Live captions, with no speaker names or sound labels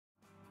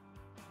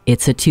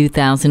It's a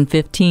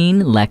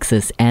 2015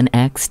 Lexus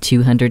NX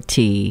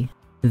 200t.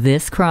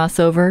 This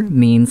crossover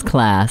means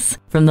class.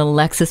 From the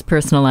Lexus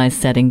personalized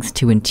settings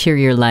to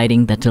interior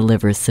lighting that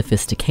delivers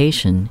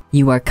sophistication,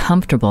 you are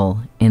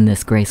comfortable in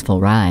this graceful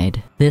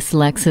ride. This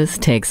Lexus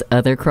takes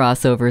other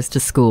crossovers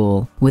to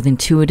school with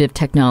intuitive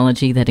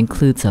technology that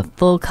includes a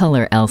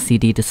full-color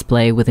LCD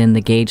display within the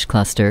gauge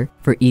cluster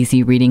for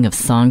easy reading of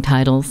song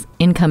titles,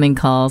 incoming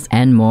calls,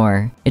 and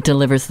more. It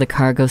delivers the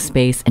cargo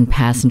space and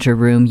passenger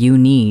room you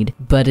need,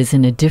 but is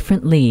in a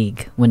different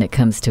league when it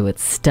comes to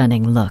its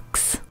stunning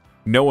looks.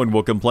 No one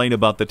will complain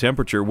about the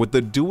temperature with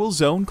the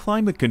dual-zone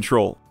climate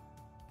control.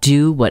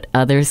 Do what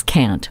others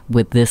can't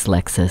with this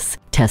Lexus.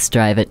 Test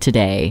drive it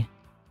today.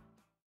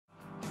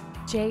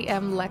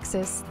 JM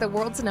Lexus, the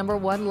world's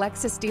 #1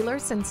 Lexus dealer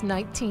since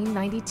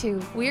 1992.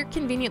 We're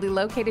conveniently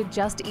located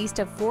just east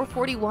of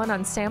 441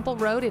 on Sample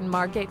Road in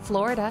Margate,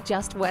 Florida,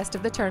 just west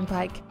of the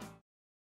Turnpike.